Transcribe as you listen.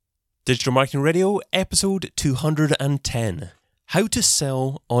Digital Marketing Radio, episode 210. How to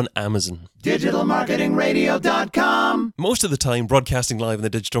sell on Amazon. DigitalMarketingRadio.com. Most of the time broadcasting live on the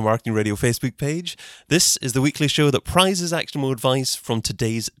Digital Marketing Radio Facebook page, this is the weekly show that prizes actionable advice from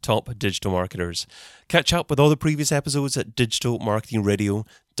today's top digital marketers. Catch up with all the previous episodes at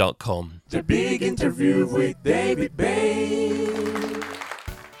DigitalMarketingRadio.com. The big interview with David Bain.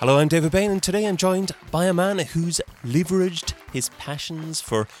 Hello, I'm David Bain, and today I'm joined by a man who's leveraged his passions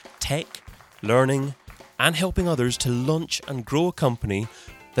for tech, learning, and helping others to launch and grow a company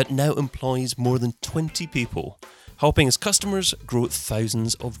that now employs more than 20 people, helping his customers grow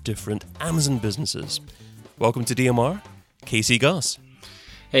thousands of different Amazon businesses. Welcome to DMR, Casey Goss.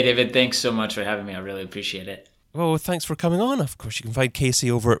 Hey David, thanks so much for having me. I really appreciate it. Well, thanks for coming on. Of course, you can find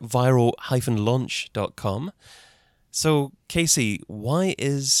Casey over at viral-launch.com. So, Casey, why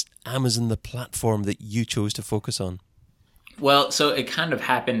is Amazon the platform that you chose to focus on? Well, so it kind of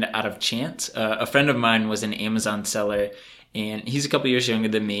happened out of chance. A friend of mine was an Amazon seller, and he's a couple years younger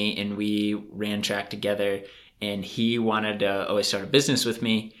than me, and we ran track together, and he wanted to always start a business with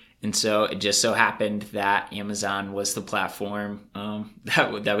me. And so it just so happened that Amazon was the platform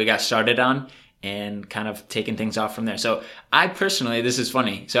that we got started on, and kind of taking things off from there. So I personally, this is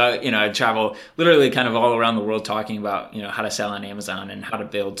funny. So, I travel literally kind of all around the world talking about, how to sell on Amazon and how to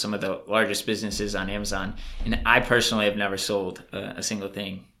build some of the largest businesses on Amazon. And I personally have never sold a single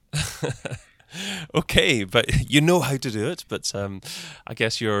thing. Okay, but you know how to do it. But I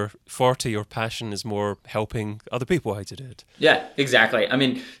guess your passion is more helping other people how to do it. Yeah, exactly. I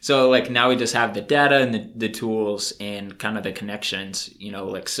mean, so like now we just have the data and the tools and kind of the connections.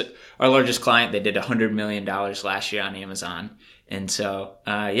 Our largest client, they did $100 million last year on Amazon. And so,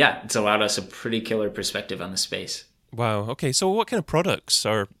 it's allowed us a pretty killer perspective on the space. Wow. Okay. So what kind of products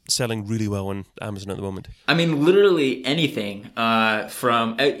are selling really well on Amazon at the moment? I mean, literally anything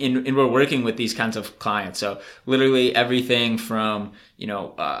and we're working with these kinds of clients. So literally everything from,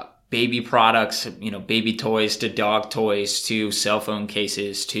 baby products, baby toys to dog toys to cell phone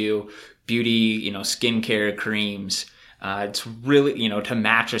cases to beauty, skincare creams. It's really, to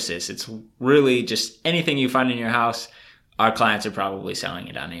mattresses. It's really just anything you find in your house. Our clients are probably selling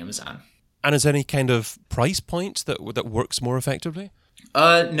it on Amazon. And is there any kind of price point that works more effectively?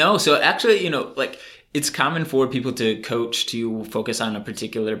 No. So actually, it's common for people to coach to focus on a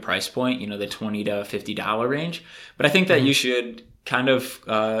particular price point, the $20 to $50 range. But I think that you should kind of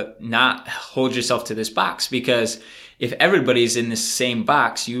not hold yourself to this box, because if everybody's in the same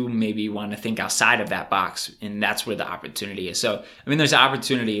box, you maybe want to think outside of that box, and that's where the opportunity is. So, there's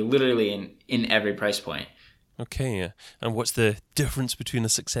opportunity literally in every price point. Okay, and what's the difference between a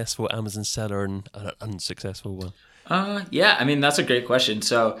successful Amazon seller and an unsuccessful one? That's a great question.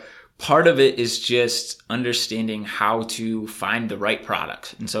 So part of it is just understanding how to find the right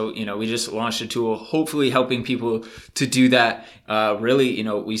product. And so, we just launched a tool, hopefully helping people to do that.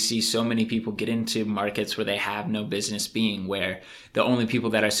 We see so many people get into markets where they have no business being, where the only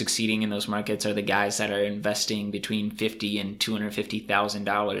people that are succeeding in those markets are the guys that are investing between $50,000 and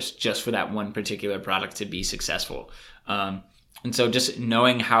 $250,000 just for that one particular product to be successful. And so just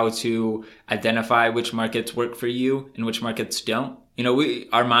knowing how to identify which markets work for you and which markets don't.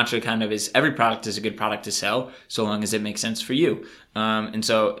 Our mantra kind of is every product is a good product to sell so long as it makes sense for you. And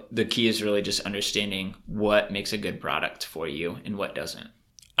so the key is really just understanding what makes a good product for you and what doesn't.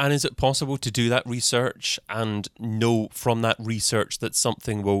 And is it possible to do that research and know from that research that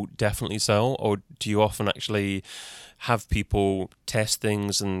something will definitely sell? Or do you often actually have people test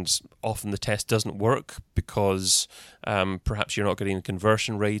things and often the test doesn't work because perhaps you're not getting a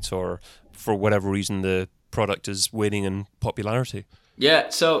conversion rate, or for whatever reason the product is waning in popularity? Yeah,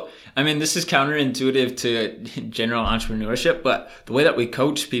 so this is counterintuitive to general entrepreneurship, but the way that we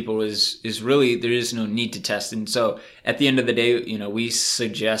coach people is really there is no need to test. And so at the end of the day, we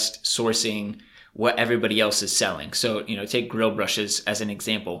suggest sourcing what everybody else is selling. So, take grill brushes as an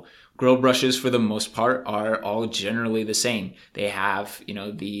example. Grill brushes, for the most part, are all generally the same. They have,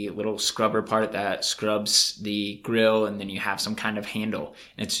 the little scrubber part that scrubs the grill, and then you have some kind of handle.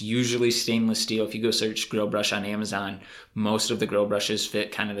 And it's usually stainless steel. If you go search grill brush on Amazon, most of the grill brushes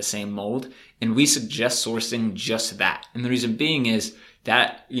fit kind of the same mold. And we suggest sourcing just that. And the reason being is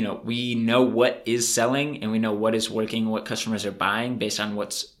that, we know what is selling and we know what is working, what customers are buying based on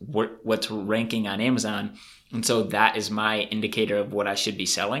what's ranking on Amazon. And so that is my indicator of what I should be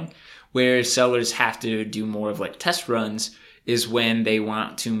selling. Where sellers have to do more of like test runs is when they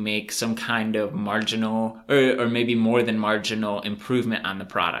want to make some kind of marginal or maybe more than marginal improvement on the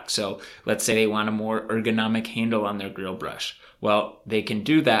product. So let's say they want a more ergonomic handle on their grill brush. Well, they can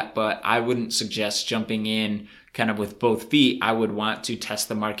do that, but I wouldn't suggest jumping in kind of with both feet, I would want to test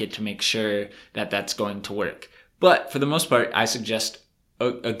the market to make sure that that's going to work. But for the most part, I suggest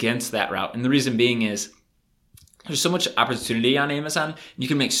against that route. And the reason being is there's so much opportunity on Amazon. You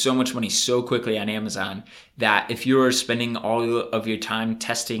can make so much money so quickly on Amazon that if you're spending all of your time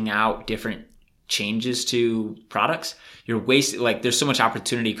testing out different changes to products, you're wasting, like, there's so much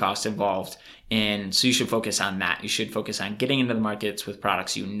opportunity cost involved. And so you should focus on that. You should focus on getting into the markets with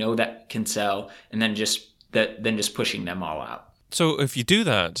products you know that can sell, and then just pushing them all out. So if you do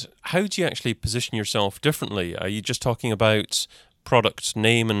that, how do you actually position yourself differently? Are you just talking about product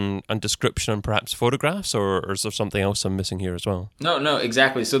name and description and perhaps photographs, or is there something else I'm missing here as well? No,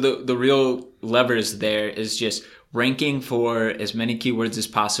 exactly. So the real levers there is just ranking for as many keywords as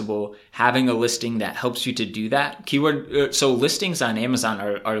possible, having a listing that helps you to do that. So listings on Amazon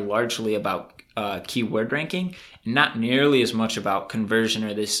are largely about keyword ranking, and not nearly as much about conversion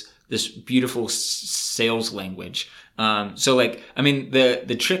or this beautiful sales language. So like, I mean,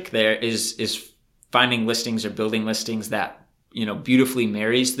 the trick there is finding listings or building listings that, you know, beautifully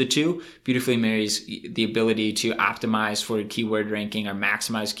marries the two, beautifully marries the ability to optimize for keyword ranking or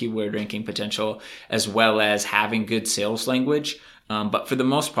maximize keyword ranking potential, as well as having good sales language. But for the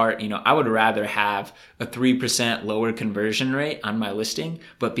most part, you know, I would rather have a 3% lower conversion rate on my listing,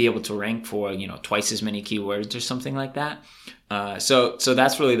 but be able to rank for, you know, twice as many keywords or something like that. So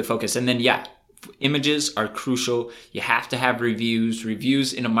that's really the focus. And then, yeah, images are crucial. You have to have reviews.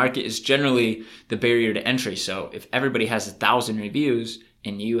 Reviews in a market is generally the barrier to entry. So if everybody has 1,000 reviews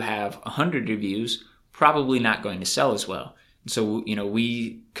and you have 100 reviews, probably not going to sell as well. So, you know,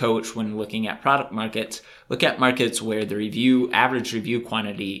 we coach when looking at product markets, look at markets where the average review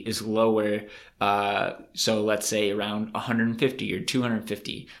quantity is lower. So let's say around 150 or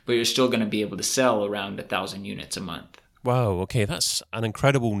 250, but you're still going to be able to sell around 1,000 units a month. Wow, okay, that's an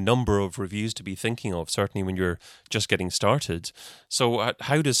incredible number of reviews to be thinking of, certainly when you're just getting started. So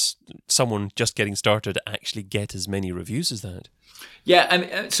how does someone just getting started actually get as many reviews as that? Yeah, I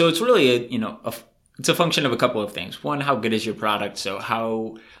mean, so it's really it's a function of a couple of things. One, how good is your product? So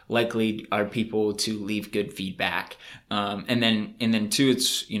how likely are people to leave good feedback? And then two,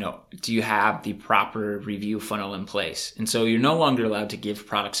 it's, you know, do you have the proper review funnel in place? And so you're no longer allowed to give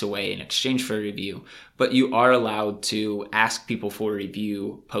products away in exchange for a review, but you are allowed to ask people for a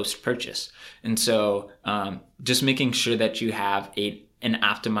review post-purchase. And so just making sure that you have an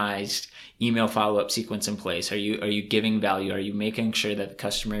optimized email follow-up sequence in place. Are you giving value? Are you making sure that the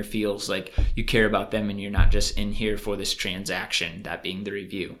customer feels like you care about them and you're not just in here for this transaction, that being the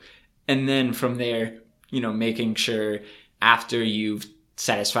review? And then from there, you know, making sure after you've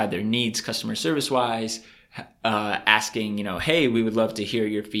satisfied their needs customer service wise, asking, you know, hey, we would love to hear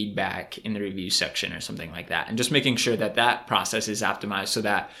your feedback in the review section or something like that. And just making sure that that process is optimized so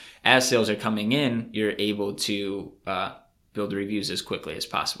that as sales are coming in, you're able to build reviews as quickly as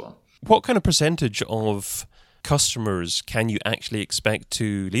possible. What kind of percentage of customers can you actually expect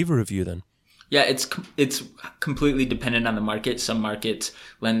to leave a review then? Yeah, it's completely dependent on the market. Some markets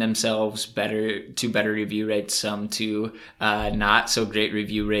lend themselves better review rates, some to not so great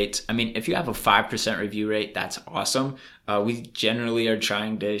review rates. I mean, if you have a 5% review rate, that's awesome. We generally are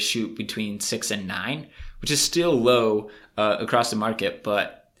trying to shoot between 6 and 9, which is still low across the market,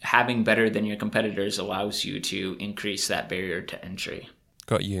 but having better than your competitors allows you to increase that barrier to entry.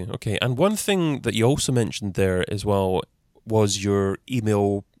 Got you. Okay. And one thing that you also mentioned there as well was your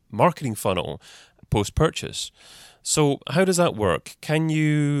email marketing funnel post-purchase. So how does that work? Can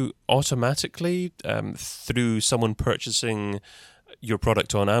you automatically, through someone purchasing your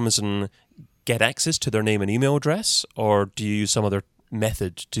product on Amazon, get access to their name and email address, or do you use some other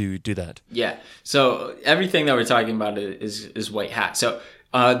method to do that? Yeah. So everything that we're talking about is white hat. So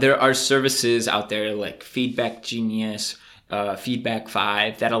there are services out there like Feedback Genius, Feedback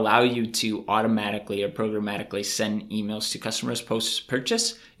 5 that allow you to automatically or programmatically send emails to customers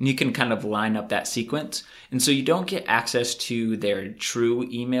post-purchase, and you can kind of line up that sequence. And so you don't get access to their true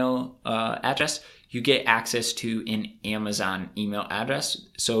email address. You get access to an Amazon email address.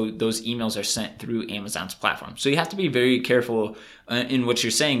 So those emails are sent through Amazon's platform. So you have to be very careful in what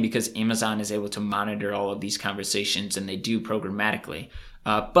you're saying because Amazon is able to monitor all of these conversations, and they do programmatically.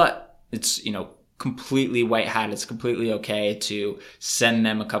 But it's, you know, completely white hat. It's completely okay to send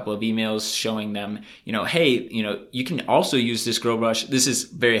them a couple of emails showing them, you know, hey, you know, you can also use this Grow Brush. This is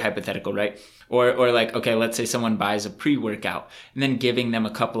very hypothetical, right? Or like, okay, let's say someone buys a pre-workout and then giving them a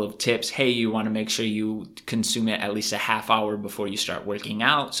couple of tips. Hey, you want to make sure you consume it at least a half hour before you start working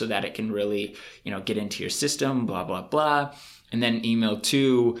out so that it can really, you know, get into your system, blah, blah, blah. And then email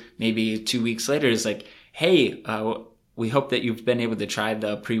 2, maybe 2 weeks later is like, hey, we hope that you've been able to try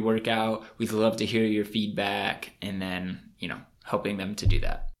the pre-workout. We'd love to hear your feedback, and then, helping them to do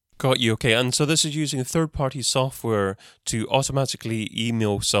that. Got you. Okay. And so this is using third-party software to automatically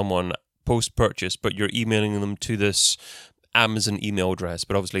email someone post-purchase, but you're emailing them to this Amazon email address,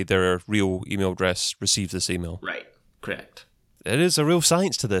 but obviously their real email address receives this email. Right. Correct. It is a real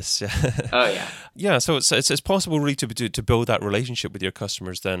science to this. Oh, yeah. Yeah, so it's possible really to build that relationship with your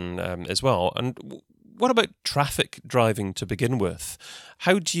customers then as well. And what about traffic driving to begin with?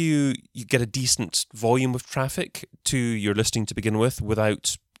 How do you get a decent volume of traffic to your listing to begin with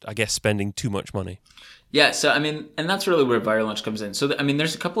without, I guess, spending too much money? Yeah, so and that's really where Viral Launch comes in. So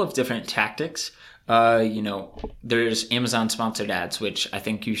there's a couple of different tactics. There's Amazon sponsored ads, which I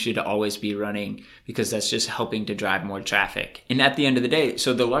think you should always be running because that's just helping to drive more traffic. And at the end of the day,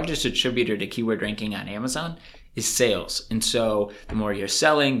 so the largest attributor to keyword ranking on Amazon is sales. And so the more you're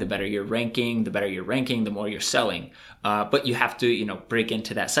selling, the better you're ranking, the more you're selling. But you have to, break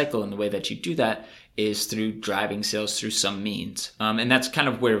into that cycle. And the way that you do that is through driving sales through some means. And that's kind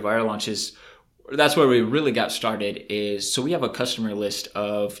of where Viral Launch is. That's where we really got started so we have a customer list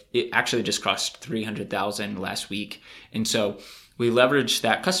it actually just crossed 300,000 last week. And so we leveraged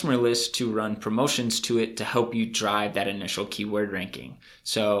that customer list to run promotions to it to help you drive that initial keyword ranking.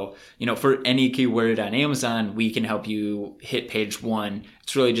 So, for any keyword on Amazon, we can help you hit page 1.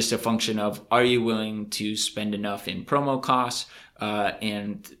 It's really just a function of, are you willing to spend enough in promo costs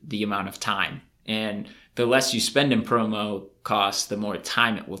and the amount of time? And the less you spend in promo costs, the more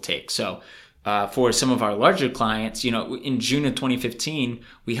time it will take. So, for some of our larger clients, in June of 2015,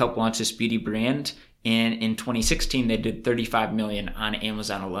 we helped launch this beauty brand. And in 2016, they did 35 million on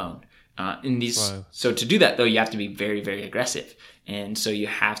Amazon alone. Wow. So to do that, though, you have to be very, very aggressive. And so you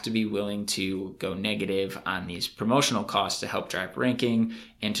have to be willing to go negative on these promotional costs to help drive ranking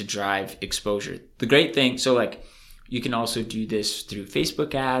and to drive exposure. The great thing, you can also do this through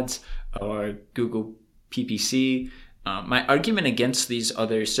Facebook ads or Google PPC. My argument against these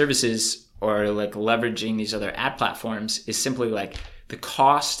other services or leveraging these other ad platforms is simply the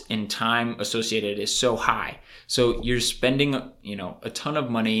cost and time associated is so high. So you're spending, a ton of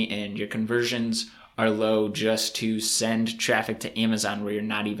money and your conversions are low just to send traffic to Amazon where you're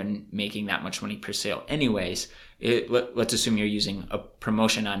not even making that much money per sale anyways. Let's assume you're using a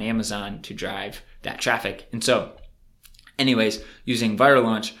promotion on Amazon to drive that traffic. And so anyways, using Viral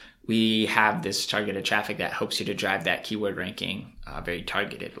Launch, we have this targeted traffic that helps you to drive that keyword ranking very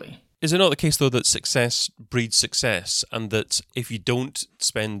targetedly. Is it not the case, though, that success breeds success, and that if you don't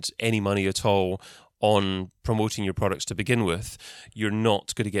spend any money at all on promoting your products to begin with, you're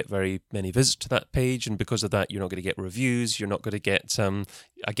not going to get very many visits to that page, and because of that, you're not going to get reviews, you're not going to get, high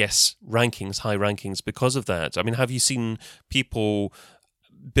rankings because of that? I mean, have you seen people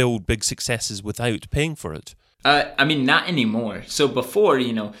build big successes without paying for it? Not anymore. So before,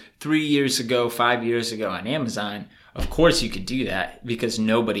 3 years ago, 5 years ago on Amazon, of course you could do that because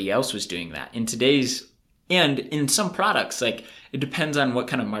nobody else was doing that. And in some products, it depends on what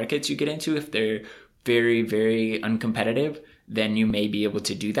kind of markets you get into. If they're very, very uncompetitive, then you may be able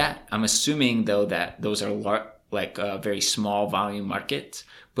to do that. I'm assuming, though, that those are very small volume markets.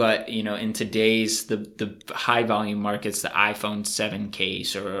 But, in today's, the high volume markets, the iPhone 7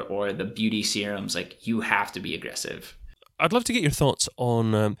 case or the beauty serums, you have to be aggressive. I'd love to get your thoughts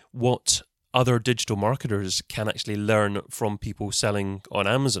on what other digital marketers can actually learn from people selling on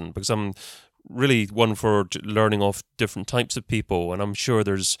Amazon, because I'm really one for learning off different types of people, and I'm sure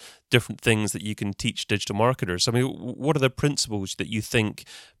there's different things that you can teach digital marketers. I mean, what are the principles that you think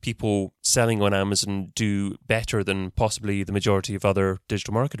people selling on Amazon do better than possibly the majority of other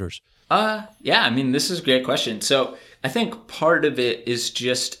digital marketers? This is a great question. So I think part of it is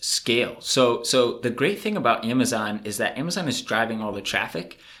just scale. So the great thing about Amazon is that Amazon is driving all the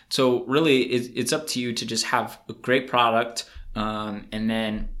traffic. So really it's up to you to just have a great product, and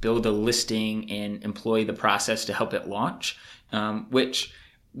then build a listing and employ the process to help it launch, which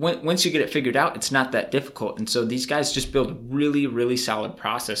once you get it figured out, it's not that difficult. And so these guys just build really, really solid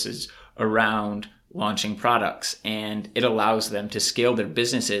processes around launching products, and it allows them to scale their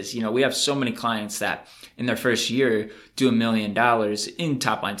businesses. We have so many clients that in their first year do $1 million in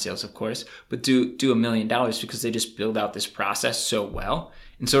top line sales, of course, but do $1 million because they just build out this process so well.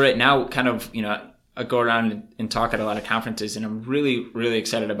 And so right now, I go around and talk at a lot of conferences, and I'm really, really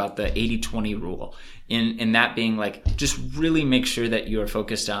excited about the 80-20 rule. And that being just really make sure that you are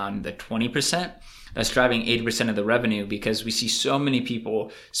focused on the 20% that's driving 80% of the revenue, because we see so many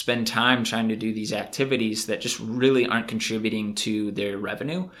people spend time trying to do these activities that just really aren't contributing to their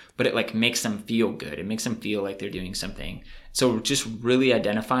revenue, but it makes them feel good. It makes them feel like they're doing something. So just really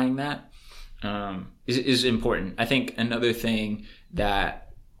identifying that. is important. I think another thing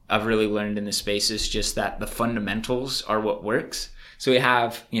that I've really learned in this space is just that the fundamentals are what works. So we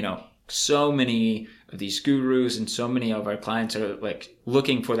have, so many of these gurus, and so many of our clients are like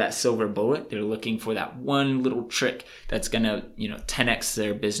looking for that silver bullet. They're looking for that one little trick that's gonna, 10x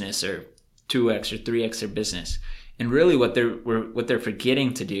their business or 2x or 3x their business. And really what they're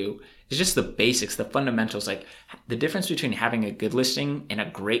forgetting to do is just the basics, the fundamentals, like the difference between having a good listing and a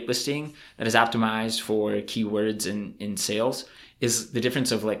great listing that is optimized for keywords in sales is the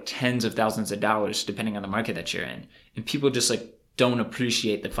difference of like tens of thousands of dollars depending on the market that you're in. And people just like don't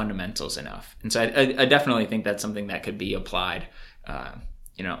appreciate the fundamentals enough. And so I definitely think that's something that could be applied,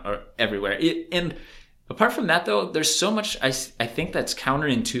 or everywhere. And apart from that, though, there's so much I think that's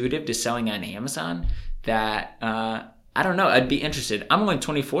counterintuitive to selling on Amazon that I don't know. I'd be interested. I'm only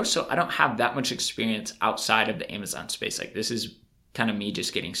 24, so I don't have that much experience outside of the Amazon space. Like this is kind of me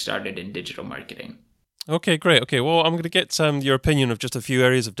just getting started in digital marketing. Okay, great. Okay, well, I'm going to get your opinion of just a few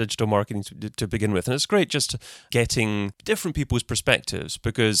areas of digital marketing to begin with. And it's great just getting different people's perspectives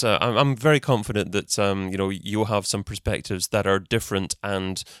because I'm very confident that, you'll have some perspectives that are different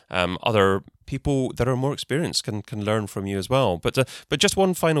and other people that are more experienced can learn from you as well. But just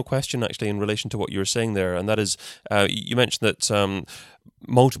one final question, actually, in relation to what you were saying there, and that is you mentioned that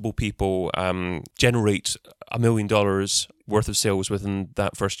multiple people generate $1 million worth of sales within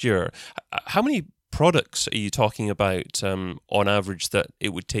that first year. How many products are you talking about on average that it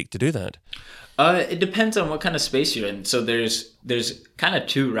would take to do that? It depends on what kind of space you're in. So there's kind of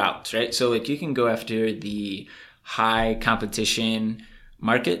two routes, right? So like you can go after the high competition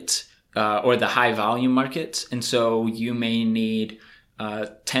markets or the high volume markets. And so you may need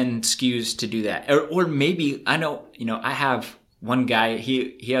 10 SKUs to do that. Or maybe, I know, I have one guy,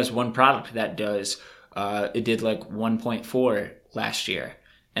 he has one product that does, it did like 1.4 last year.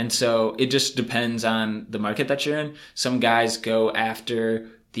 And so it just depends on the market that you're in. Some guys go after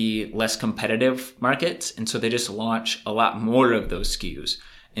the less competitive markets, and so they just launch a lot more of those SKUs.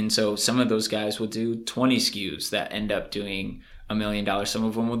 And so some of those guys will do 20 SKUs that end up doing $1 million. Some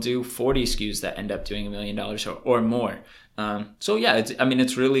of them will do 40 SKUs that end up doing $1 million or more. So yeah,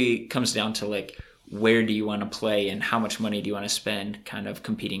 it's really comes down to like, where do you want to play and how much money do you want to spend kind of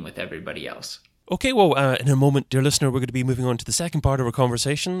competing with everybody else. Okay, well, in a moment, dear listener, we're going to be moving on to the second part of our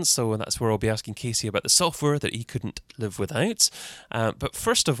conversation. So that's where I'll be asking Casey about the software that he couldn't live without. But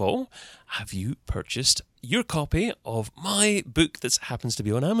first of all, have you purchased your copy of my book that happens to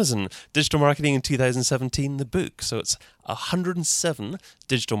be on Amazon, Digital Marketing in 2017, the book. So it's 107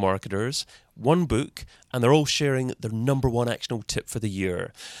 digital marketers, one book, and they're all sharing their number one actionable tip for the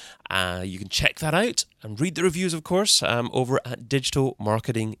year. You can check that out and read the reviews, of course, over at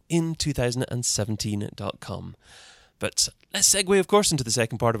digitalmarketingin2017.com. But let's segue, of course, into the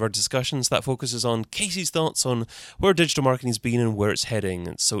second part of our discussions that focuses on Casey's thoughts on where digital marketing's been and where it's heading.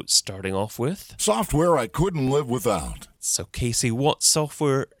 And so starting off with software I couldn't live without. So Casey, what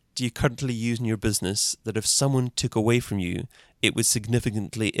software do you currently use in your business that if someone took away from you, it would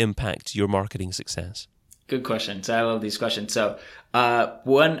significantly impact your marketing success? Good questions. I love these questions. So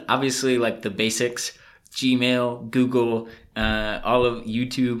one, obviously like the basics, Gmail, Google, all of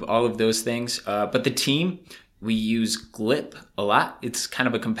YouTube, all of those things. But the team, we use Glip a lot. It's kind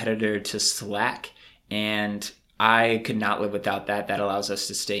of a competitor to Slack, and I could not live without that. That allows us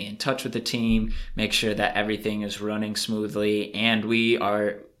to stay in touch with the team, make sure that everything is running smoothly, and we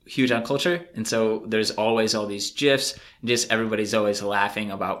are huge on culture. And so there's always all these GIFs, and just everybody's always laughing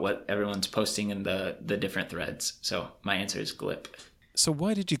about what everyone's posting in the different threads. So my answer is Glip. So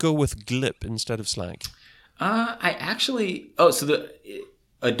why did you go with Glip instead of Slack?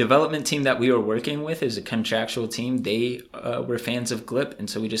 A development team that we were working with is a contractual team. They were fans of Glip, and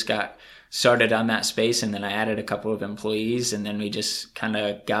so we just got started on that space, and then I added a couple of employees, and then we just kind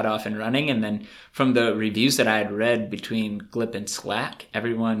of got off and running. And then from the reviews that I had read between Glip and Slack,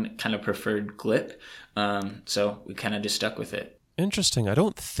 everyone kind of preferred Glip, so we kind of just stuck with it. Interesting. I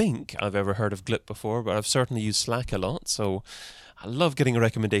don't think I've ever heard of Glip before, but I've certainly used Slack a lot, so I love getting a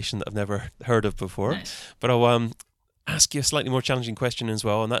recommendation that I've never heard of before. Nice. But I'll ask you a slightly more challenging question as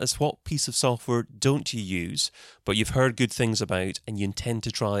well, and that is, what piece of software don't you use, but you've heard good things about and you intend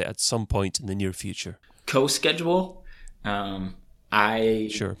to try at some point in the near future? CoSchedule. I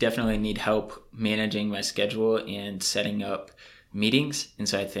definitely need help managing my schedule and setting up meetings, and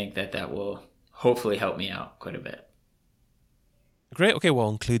so I think that will hopefully help me out quite a bit. Great. Okay, well,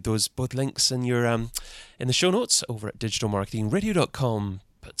 I'll include those both links in your in the show notes over at digitalmarketingradio.com.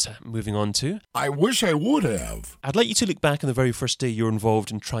 But moving on to... I wish I would have. I'd like you to look back on the very first day you were involved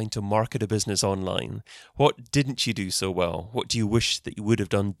in trying to market a business online. What didn't you do so well? What do you wish that you would have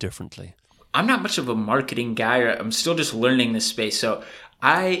done differently? I'm not much of a marketing guy, or I'm still just learning this space. So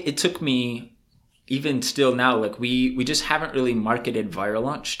it took me, even still now, like we just haven't really marketed Viral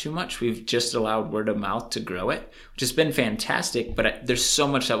Launch too much. We've just allowed word of mouth to grow it, which has been fantastic. But there's so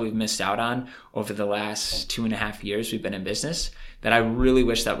much that we've missed out on over the last 2.5 years we've been in business that I really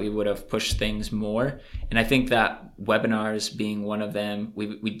wish that we would have pushed things more. And I think that webinars being one of them,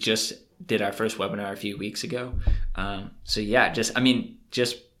 we just did our first webinar a few weeks ago. So yeah, just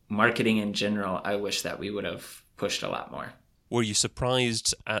marketing in general, I wish that we would have pushed a lot more. Were you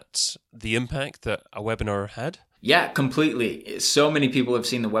surprised at the impact that a webinar had? Yeah, completely. So many people have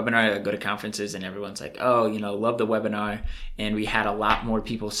seen the webinar. I go to conferences and everyone's like, oh, love the webinar. And we had a lot more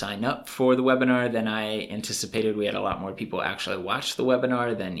people sign up for the webinar than I anticipated. We had a lot more people actually watch the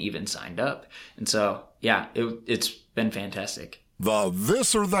webinar than even signed up. And so, yeah, it's been fantastic. The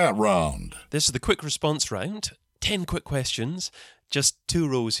this or that round. This is the quick response round. 10 quick questions, just 2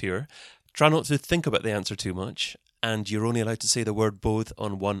 rows here. Try not to think about the answer too much. And you're only allowed to say the word both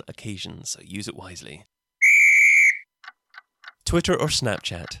on one occasion, so use it wisely. Twitter or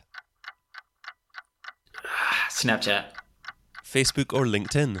Snapchat? Snapchat. Facebook or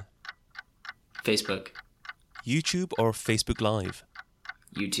LinkedIn? Facebook. YouTube or Facebook Live?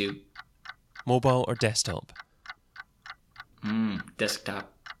 YouTube. Mobile or desktop?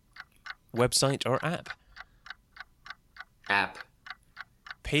 Desktop. Website or app? App.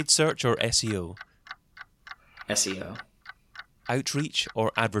 Paid search or SEO? SEO. Outreach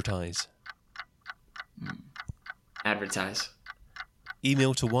or advertise? Advertise.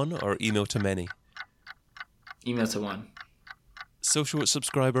 Email to one or email to many? Email to one. Social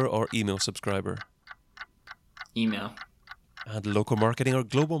subscriber or email subscriber? Email. And local marketing or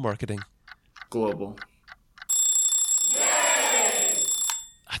global marketing? Global.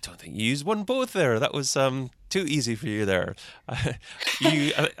 I don't think you used one both there. That was too easy for you there. I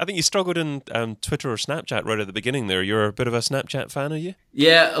think you struggled in Twitter or Snapchat right at the beginning there. You're a bit of a Snapchat fan, are you?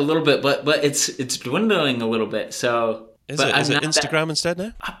 Yeah, a little bit, but it's dwindling a little bit. So is it Instagram instead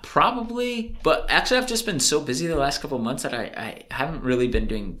now? Probably, but actually I've just been so busy the last couple of months that I haven't really been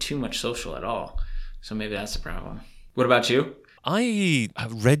doing too much social at all. So maybe that's the problem. What about you? I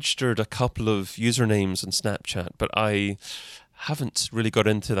have registered a couple of usernames on Snapchat, but I haven't really got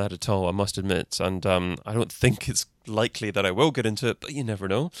into that at all, I must admit. And I don't think it's likely that I will get into it, but you never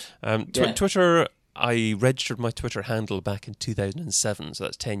know. Twitter, I registered my Twitter handle back in 2007, so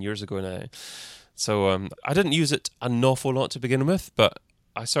that's 10 years ago now. So I didn't use it an awful lot to begin with, but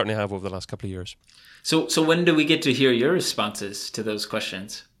I certainly have over the last couple of years. So when do we get to hear your responses to those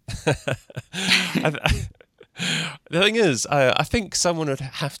questions? The thing is, I think someone would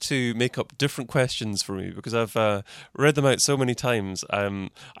have to make up different questions for me because I've read them out so many times.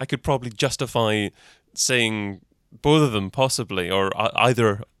 I could probably justify saying both of them possibly, or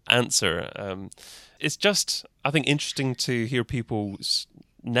either answer. It's just, I think, interesting to hear people's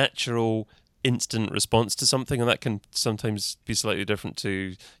natural instant response to something, and that can sometimes be slightly different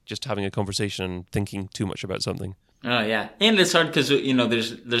to just having a conversation and thinking too much about something. Oh, yeah. And it's hard because,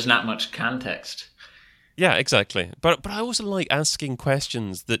 there's not much context. Yeah, exactly. But I also like asking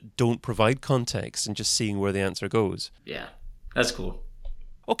questions that don't provide context and just seeing where the answer goes. Yeah, that's cool.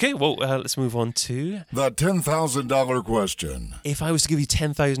 Okay, well, let's move on to the $10,000 question. If I was to give you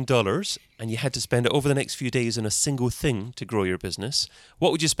 $10,000 and you had to spend it over the next few days on a single thing to grow your business,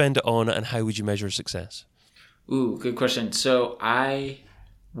 what would you spend it on and how would you measure success? Ooh, good question. So I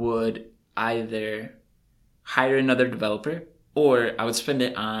would either hire another developer or I would spend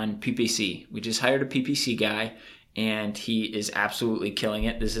it on PPC. We just hired a PPC guy and he is absolutely killing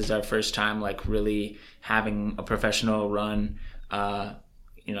it. This is our first time really having a professional run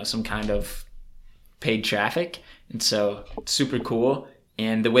some kind of paid traffic. And so it's super cool.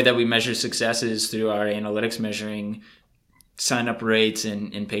 And the way that we measure success is through our analytics measuring sign-up rates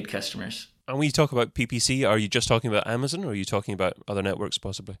and paid customers. And when you talk about PPC, are you just talking about Amazon or are you talking about other networks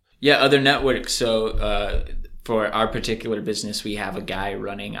possibly? Yeah, other networks. So for our particular business, we have a guy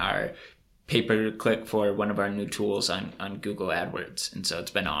running our pay-per-click for one of our new tools on Google AdWords. And so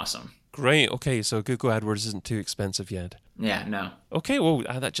it's been awesome. Great. Okay, so Google AdWords isn't too expensive yet. Yeah, no. Okay, well,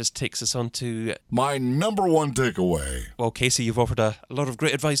 that just takes us on to my number one takeaway. Well, Casey, you've offered a lot of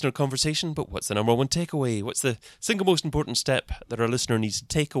great advice in our conversation, but what's the number one takeaway? What's the single most important step that our listener needs to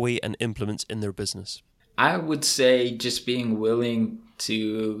take away and implement in their business? I would say just being willing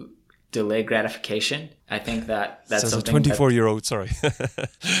to delay gratification. I think that's something. As a 24-year-old, sorry.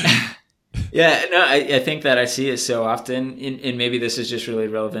 Yeah, no, I think that I see it so often, and maybe this is just really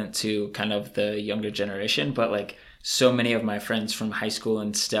relevant to kind of the younger generation, but so many of my friends from high school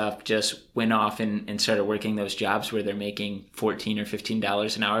and stuff just went off and started working those jobs where they're making $14 or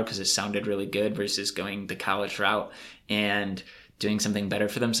 $15 an hour because it sounded really good versus going the college route and doing something better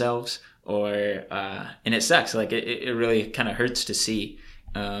for themselves. And it sucks. Like it really kind of hurts to see.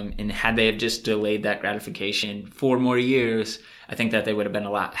 And had they have just delayed that gratification 4 more years, I think that they would have been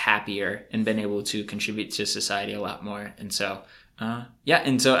a lot happier and been able to contribute to society a lot more. And so,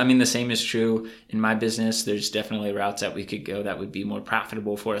 the same is true in my business. There's definitely routes that we could go that would be more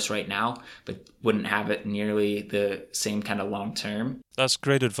profitable for us right now, but wouldn't have it nearly the same kind of long term. That's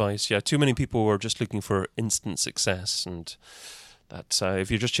great advice. Yeah, too many people are just looking for instant success, and that if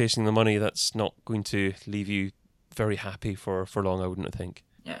you're just chasing the money, that's not going to leave you very happy for long, I wouldn't think.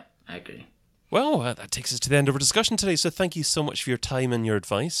 Yeah, I agree. Well, that takes us to the end of our discussion today, so thank you so much for your time and your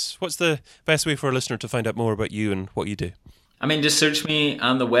advice. What's the best way for a listener to find out more about you and what you do? Just search me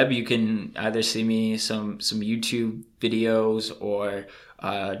on the web. You can either see me some YouTube videos or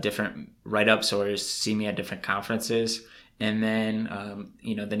different write-ups, or see me at different conferences. And then,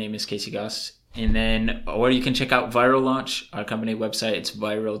 the name is Casey Goss. And then, or you can check out Viral Launch, our company website. It's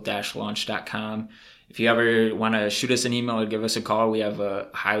viral-launch.com. If you ever want to shoot us an email or give us a call, we have a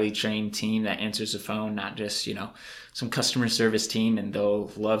highly trained team that answers the phone, not just, some customer service team, and they'll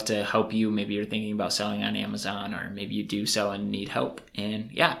love to help you. Maybe you're thinking about selling on Amazon, or maybe you do sell and need help. And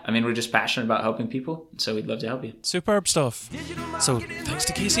we're just passionate about helping people, so we'd love to help you. Superb stuff. So thanks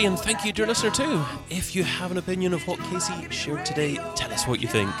to Casey, and thank you, dear listener, too. If you have an opinion of what Casey shared today, tell us what you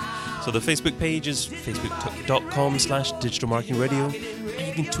think. So the Facebook page is facebook.com/digitalmarketingradio, and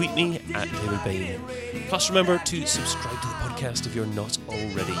you can tweet me at David Bain. Plus remember to subscribe to the podcast if you're not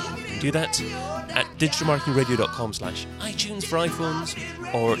already. You can do that at digitalmarketingradio.com/iTunes for iPhones,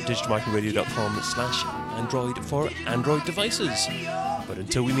 or digitalmarketingradio.com/Android for Android devices. But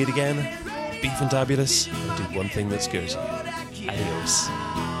until we meet again, be fantabulous and do one thing that's good. Adios.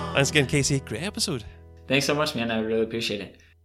 Thanks again, Casey. Great episode. Thanks so much, man. I really appreciate it.